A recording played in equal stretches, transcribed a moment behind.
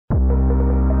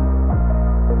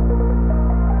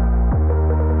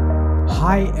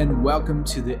Hi, and welcome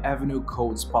to the Avenue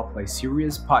Code Spotlight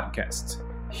Series podcast.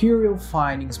 Here you'll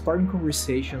find inspiring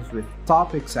conversations with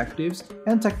top executives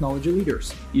and technology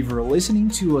leaders. If you're listening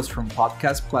to us from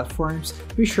podcast platforms,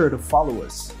 be sure to follow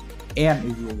us. And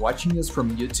if you're watching us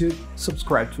from YouTube,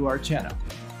 subscribe to our channel.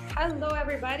 Hello,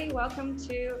 everybody. Welcome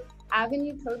to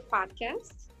Avenue Code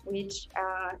Podcast, which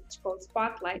is called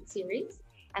Spotlight Series.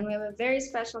 And we have a very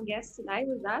special guest tonight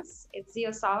with us. It's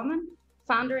Zio Solomon,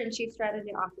 founder and chief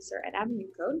strategy officer at Avenue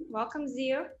Code. Welcome,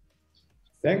 Zio.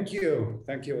 Thank you,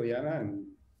 Liana, and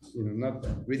not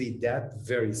really that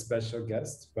very special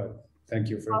guest, but thank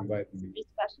you for inviting me.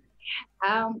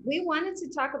 We wanted to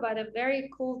talk about a very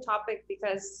cool topic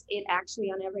because it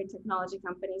actually on every technology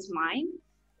company's mind,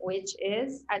 which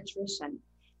is attrition.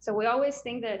 So we always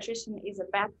think that attrition is a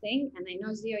bad thing, and I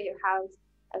know, Zio, you have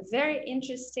a very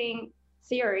interesting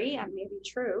theory, and maybe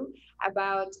true,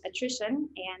 about attrition,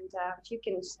 and if you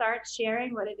can start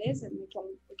sharing what it is, and we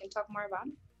can talk more about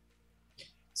it.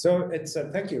 So it's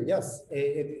thank you. Yes,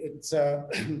 it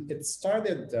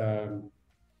started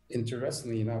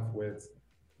interestingly enough with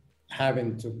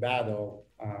having to battle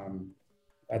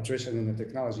attrition in the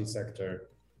technology sector.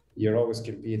 You're always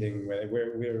competing.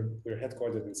 We're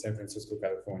headquartered in San Francisco,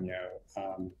 California,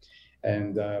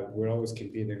 and we're always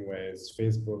competing with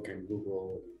Facebook and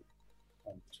Google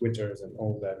and Twitters and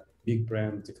all that big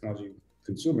brand technology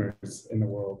consumers in the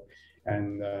world,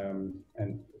 and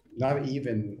not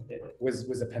even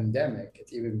with the pandemic,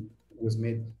 it even was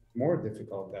made more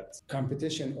difficult that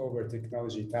competition over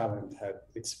technology talent had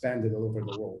expanded all over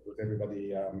the world with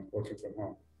everybody working from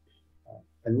home,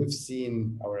 and we've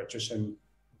seen our attrition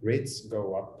rates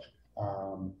go up,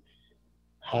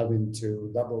 having to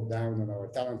double down on our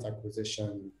talent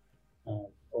acquisition,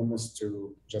 almost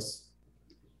to just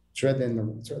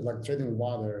treading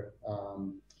water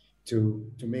to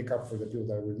make up for the people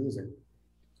that we're losing.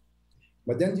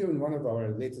 But then during one of our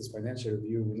latest financial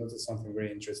review, we noticed something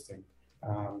very interesting,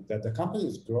 that the company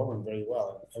is growing very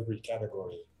well in every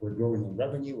category. We're growing in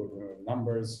revenue, we're growing in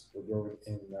numbers, we're growing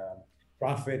in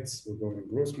profits, we're growing in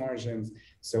gross margins.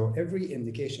 So every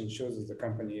indication shows that the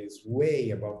company is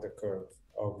way above the curve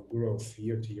of growth,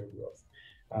 year-to-year growth.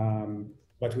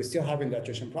 But we're still having the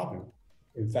attrition problem.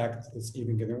 In fact, it's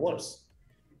even getting worse.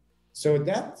 So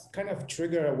that kind of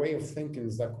triggered a way of thinking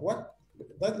is like,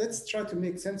 let's try to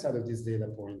make sense out of these data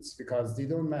points because they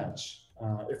don't match.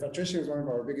 If attrition is one of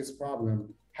our biggest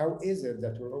problems, how is it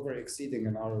that we're over exceeding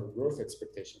in our growth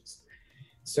expectations?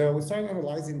 So we started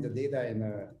analyzing the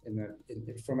data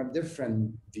from a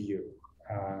different view.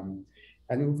 And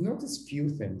we've noticed few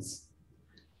things.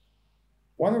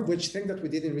 One of which thing that we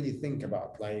didn't really think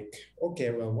about, like, okay,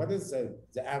 well, what is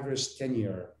the average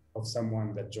tenure of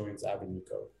someone that joins Avenue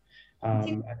Code?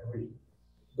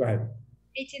 Go ahead.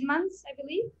 18 months, I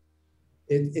believe.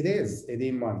 It is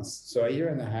 18 months. So a year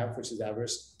and a half, which is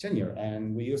average tenure.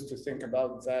 And we used to think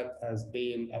about that as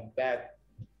being a bad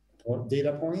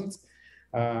data point,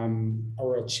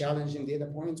 or a challenging data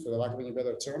point, for the lack of any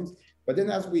better terms. But then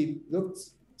as we looked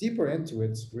deeper into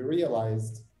it, we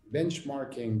realized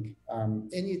benchmarking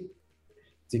any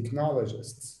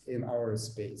technologists in our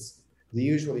space, they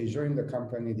usually join the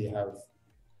company, they have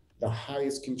the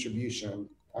highest contribution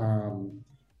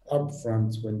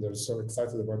upfront when they're so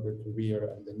excited about their career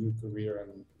and the new career,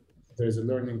 and there's a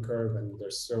learning curve, and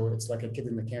it's like a kid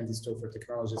in the candy store for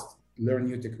technologists, learn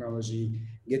new technology,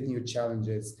 get new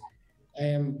challenges,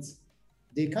 and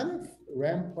they kind of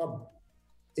ramp up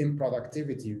in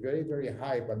productivity very, very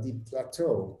high, but they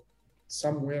plateau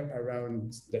somewhere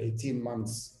around the 18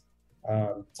 months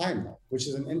timeline, which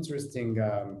is an interesting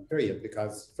period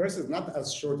because first, it's not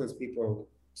as short as people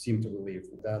seem to believe.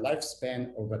 The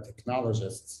lifespan of a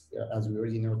technologist, as we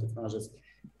already know, technologists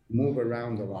move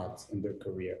around a lot in their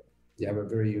career. They have a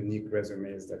very unique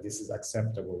resumes that this is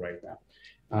acceptable right now.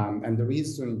 And the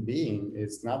reason being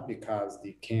is not because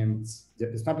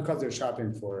it's not because they're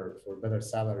shopping for better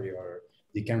salary or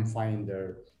they can't find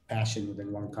their passion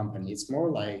within one company. It's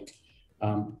more like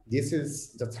this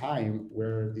is the time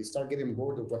where they start getting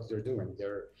bored of what they're doing.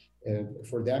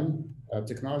 For them,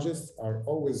 technologists are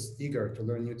always eager to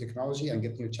learn new technology and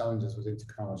get new challenges within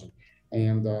technology.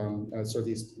 And so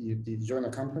they join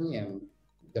a company, and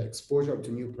the exposure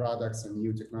to new products and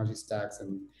new technology stacks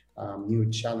and new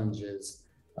challenges,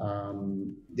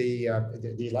 they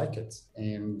like it,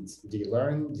 and they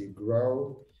learn, they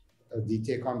grow, they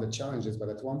take on the challenges, but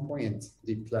at one point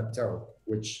they plateau,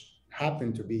 which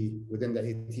happened to be within the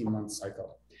 18-month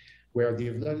cycle, where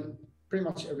they've learned pretty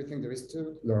much everything there is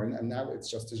to learn, and now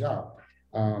it's just a job.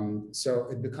 So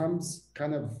it becomes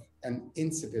kind of an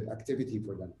insipid activity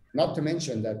for them. Not to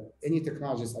mention that any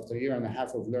technologists, after a year and a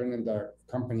half of learning the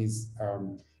company's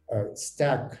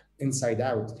stack inside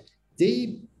out,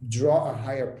 they draw a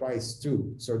higher price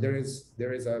too. So there is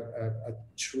a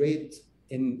trade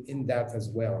in that as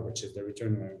well, which is the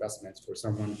return on investment for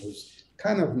someone who's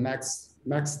kind of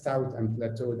maxed out and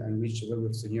plateaued and reached a level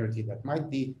of seniority that might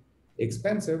be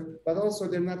expensive, but also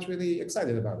they're not really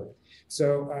excited about it.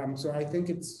 So I think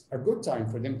it's a good time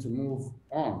for them to move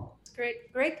on.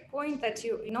 Great point that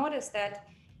you notice that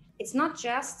it's not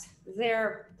just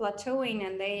their plateauing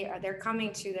and they're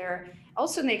coming to their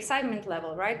also the excitement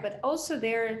level, right? But also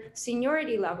their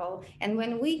seniority level. And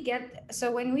when we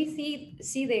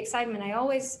see the excitement, I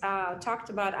always talked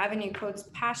about Avenue Code's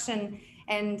passion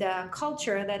and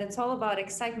culture, that it's all about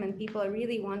excitement. People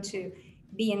really want to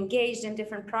be engaged in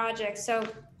different projects. So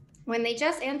when they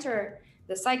just enter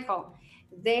the cycle,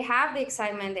 they have the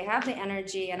excitement, they have the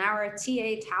energy, and our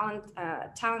TA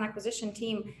talent acquisition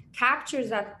team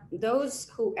captures those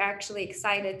who actually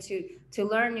excited to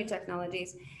learn new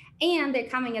technologies, and they're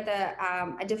coming at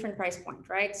a different price point,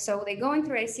 right? So they're going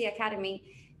through AC Academy,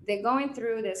 they're going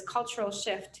through this cultural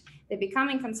shift, they're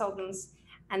becoming consultants,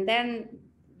 and then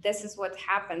this is what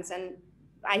happens. And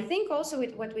I think also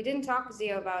what we didn't talk with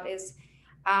Zio about is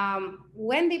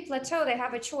when they plateau, they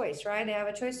have a choice, right? They have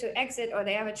a choice to exit, or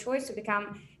they have a choice to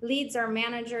become leads or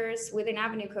managers within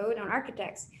Avenue Code or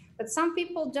architects. But some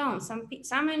people don't.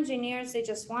 Some engineers, they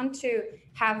just want to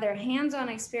have their hands-on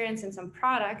experience in some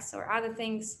products or other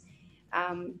things.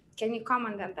 Can you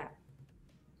comment on that?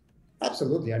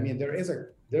 Absolutely. I mean, there is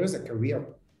a career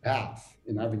path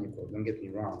in Avenue Code. Don't get me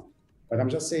wrong, but I'm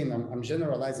just saying I'm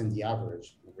generalizing the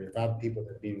average. We've had people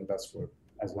that have been with us for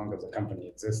as long as the company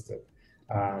existed.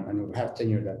 And we'll have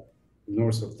tenure that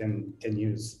north of 10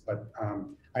 years. But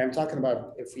I am talking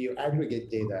about if you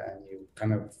aggregate data and you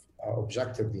kind of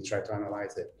objectively try to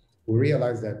analyze it, we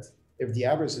realize that if the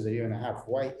average is a year and a half,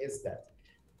 why is that?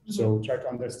 Mm-hmm. So try to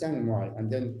understand why. And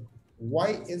then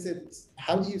why is it,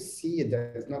 how do you see it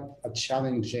that it's not a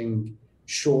challenging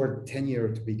short tenure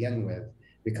to begin with?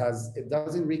 Because it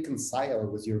doesn't reconcile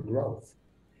with your growth.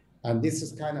 And this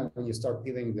is kind of when you start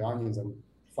peeling the onions and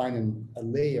finding a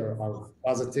layer of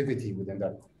positivity within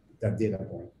that data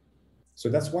point. So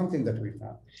that's one thing that we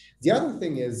found. The other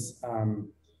thing is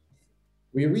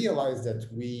we realized that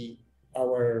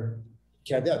our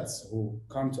cadets who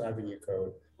come to Avenue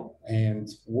Code and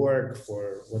work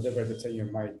for whatever the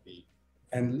tenure might be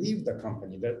and leave the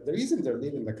company, the reason they're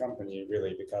leaving the company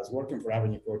really because working for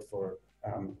Avenue Code for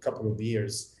a couple of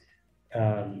years,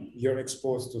 you're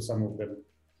exposed to some of the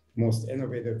most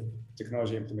innovative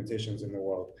technology implementations in the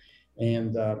world.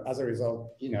 And as a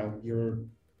result, your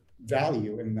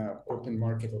value in the open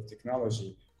market of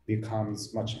technology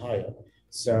becomes much higher.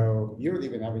 So you're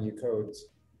leaving Avenue Code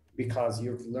because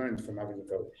you've learned from Avenue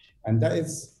Code. And that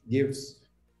gives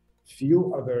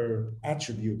few other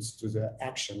attributes to the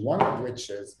action, one of which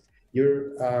is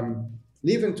you're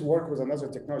leaving to work with another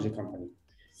technology company.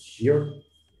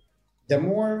 The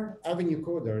more Avenue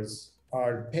Coders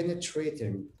are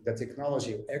penetrating the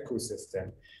technology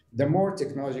ecosystem, the more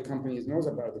technology companies knows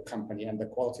about the company and the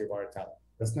quality of our talent.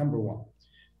 That's number one.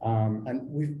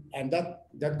 And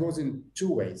that goes in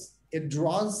two ways. It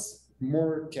draws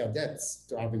more cadets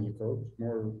to Avenue Code,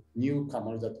 more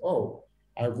newcomers that,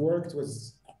 I've worked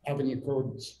with Avenue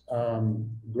Code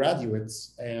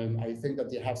graduates, and I think that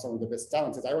they have some of the best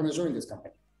talents. I want to join this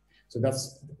company. So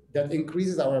that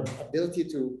increases our ability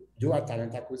to do our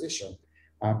talent acquisition.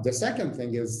 The second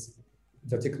thing is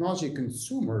the technology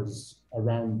consumers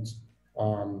around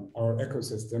our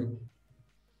ecosystem,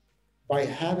 by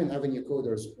having Avenue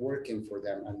Coders working for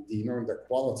them and knowing the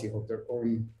quality of their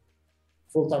own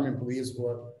full-time employees who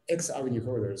are ex-Avenue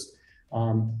Coders,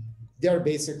 they're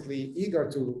basically eager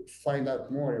to find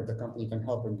out more if the company can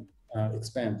help them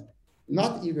expand.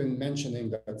 Not even mentioning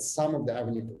that some of the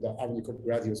Avenue Code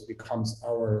graduates becomes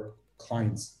our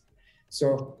clients.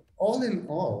 So all in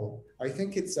all, I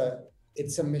think it's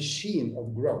a machine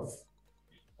of growth.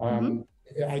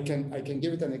 I can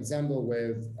give it an example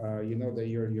with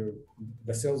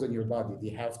the cells in your body, they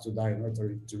have to die in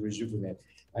order to rejuvenate.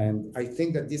 And I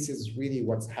think that this is really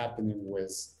what's happening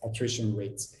with attrition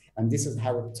rates, and this is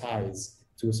how it ties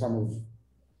to some of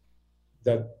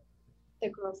the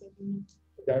growth.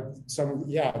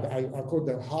 I call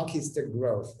the hockey stick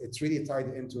growth. It's really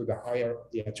tied into the higher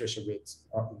the attrition rates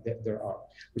that there are,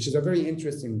 which is a very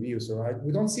interesting view. So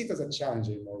we don't see it as a challenge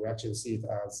anymore. We actually see it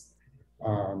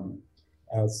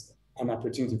as an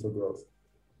opportunity for growth.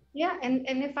 Yeah, and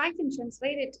if I can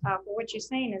translate it for what you're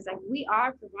saying is that we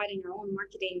are providing our own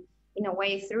marketing in a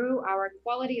way through our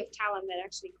quality of talent that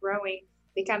actually growing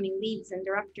becoming leads and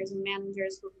directors and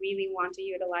managers who really want to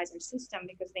utilize our system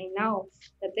because they know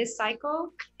that this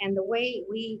cycle and the way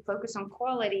we focus on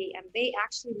quality, and they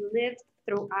actually lived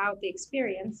throughout the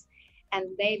experience, and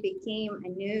they became a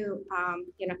new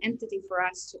entity for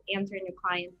us to enter new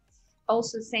clients.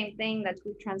 Also, same thing that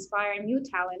we transpire new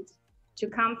talent to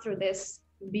come through this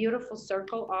beautiful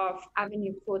circle of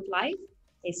Avenue Code Life,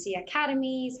 AC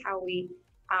Academies, how we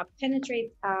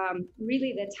penetrate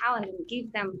really the talent and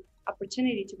give them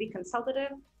opportunity to be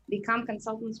consultative, become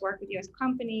consultants, work with US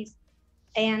companies,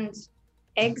 and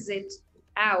exit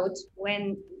out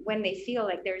when they feel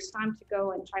like there's time to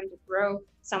go and time to grow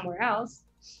somewhere else.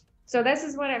 So this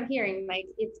is what I'm hearing. Like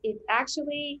it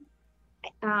actually,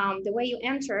 the way you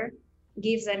enter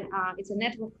gives it's a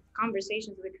network of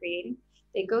conversations we're creating.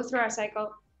 They go through our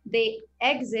cycle, they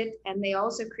exit, and they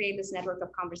also create this network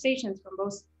of conversations from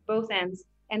both ends,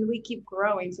 and we keep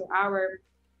growing. So our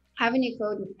Avenue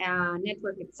Code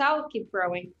network itself keep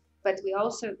growing, but we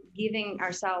also giving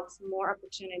ourselves more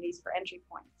opportunities for entry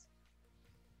points.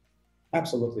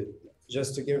 Absolutely.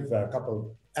 Just to give add a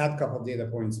couple data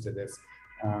points to this.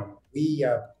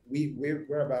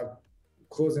 We're about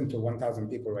closing to 1,000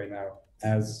 people right now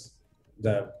as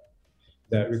the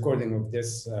recording of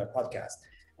this podcast,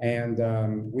 and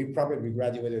we probably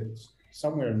graduated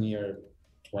somewhere near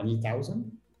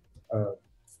 20,000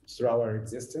 through our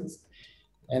existence.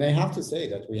 And I have to say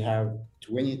that we have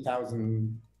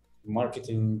 20,000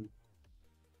 marketing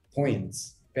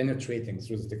points penetrating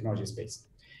through the technology space.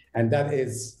 And that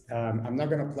is, I'm not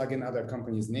going to plug in other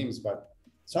companies' names, but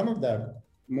some of the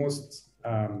most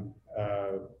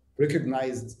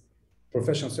recognized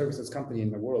professional services company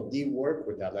in the world, they work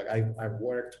with that. Like I've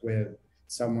worked with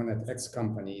someone at X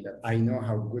company that I know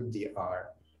how good they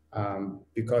are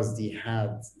because they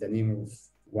had the name of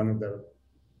one of the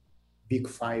big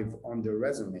five on their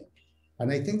resume. And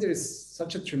I think there is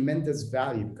such a tremendous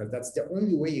value because that's the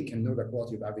only way you can know the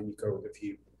quality of Avenue Code. If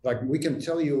you like, we can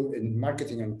tell you in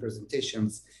marketing and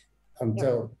presentations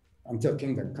until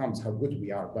Kingdom comes how good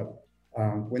we are. But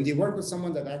when they work with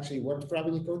someone that actually worked for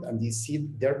Avenue Code and they see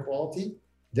their quality,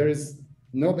 there is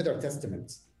no better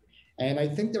testament. And I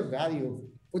think the value of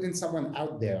putting someone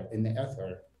out there in the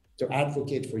ether to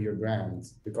advocate for your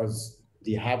brand because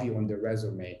they have you on their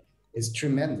resume is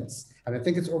tremendous. And I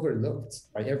think it's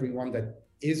overlooked by everyone that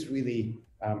is really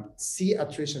see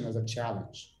attrition as a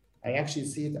challenge. I actually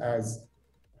see it as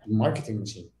a marketing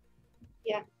machine.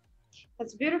 Yeah,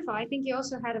 that's beautiful. I think you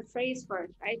also had a phrase for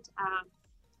it, right?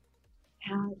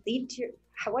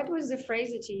 What was the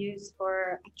phrase that you used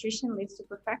for attrition leads to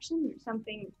perfection or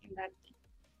something in that?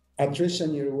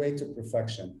 Attrition, your way to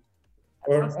perfection.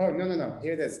 Or, oh, no,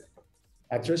 here it is.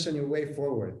 Attrition, your way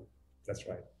forward. That's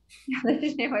right.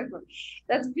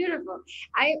 That's beautiful.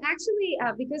 I actually,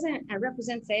 because I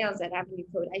represent sales at Avenue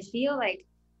Code, I feel like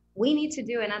we need to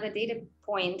do another data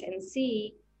point and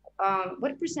see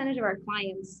what percentage of our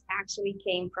clients actually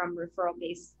came from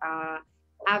referral-based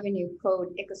Avenue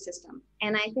Code ecosystem.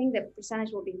 And I think the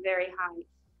percentage will be very high.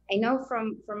 I know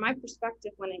from my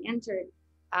perspective, when I entered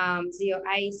Zio,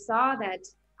 I saw that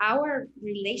our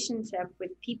relationship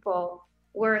with people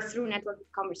were through network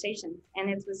conversations, and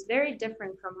it was very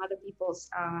different from other people's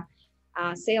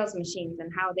sales machines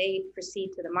and how they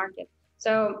proceed to the market.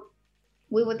 So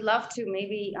we would love to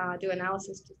maybe do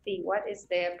analysis to see what is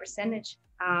the percentage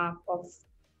of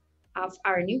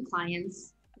our new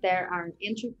clients. There are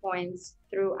entry points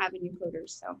through Avenue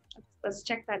Coders. So let's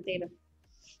check that data.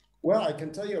 Well, I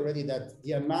can tell you already that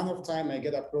the amount of time I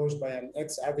get approached by an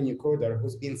ex-Avenue Coder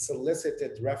who's been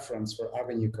solicited reference for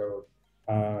Avenue Code,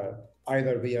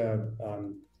 either via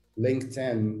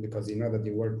LinkedIn, because you know that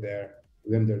they work there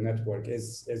within their network,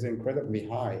 is incredibly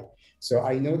high. So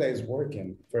I know that it's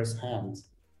working firsthand.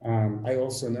 I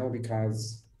also know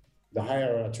because the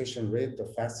higher attrition rate, the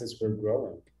fastest we're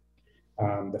growing,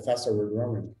 the faster we're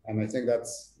growing. And I think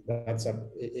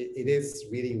it is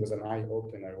really was an eye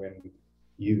opener when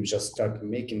you just start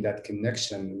making that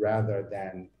connection rather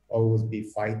than always be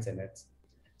fighting it.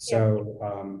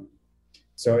 So,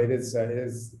 so it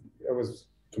was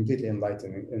completely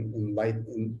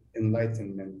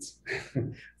enlightenment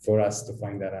for us to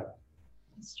find that out.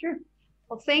 That's true.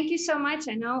 Well, thank you so much.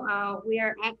 I know we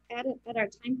are at our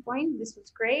time point. This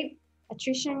was great.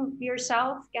 Attrition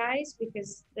yourself, guys,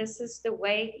 because this is the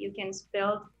way you can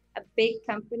build a big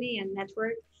company and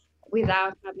network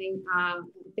without having a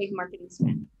big marketing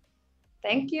spend.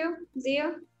 Thank you,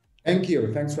 Zio. Thank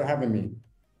you. Thanks for having me.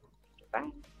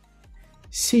 Bye.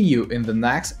 See you in the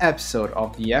next episode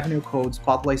of the Avenue Code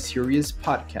Spotlight Series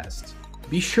podcast.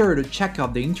 Be sure to check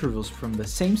out the interviews from the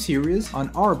same series on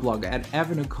our blog at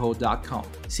avenuecode.com.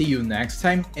 See you next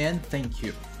time, and thank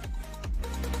you.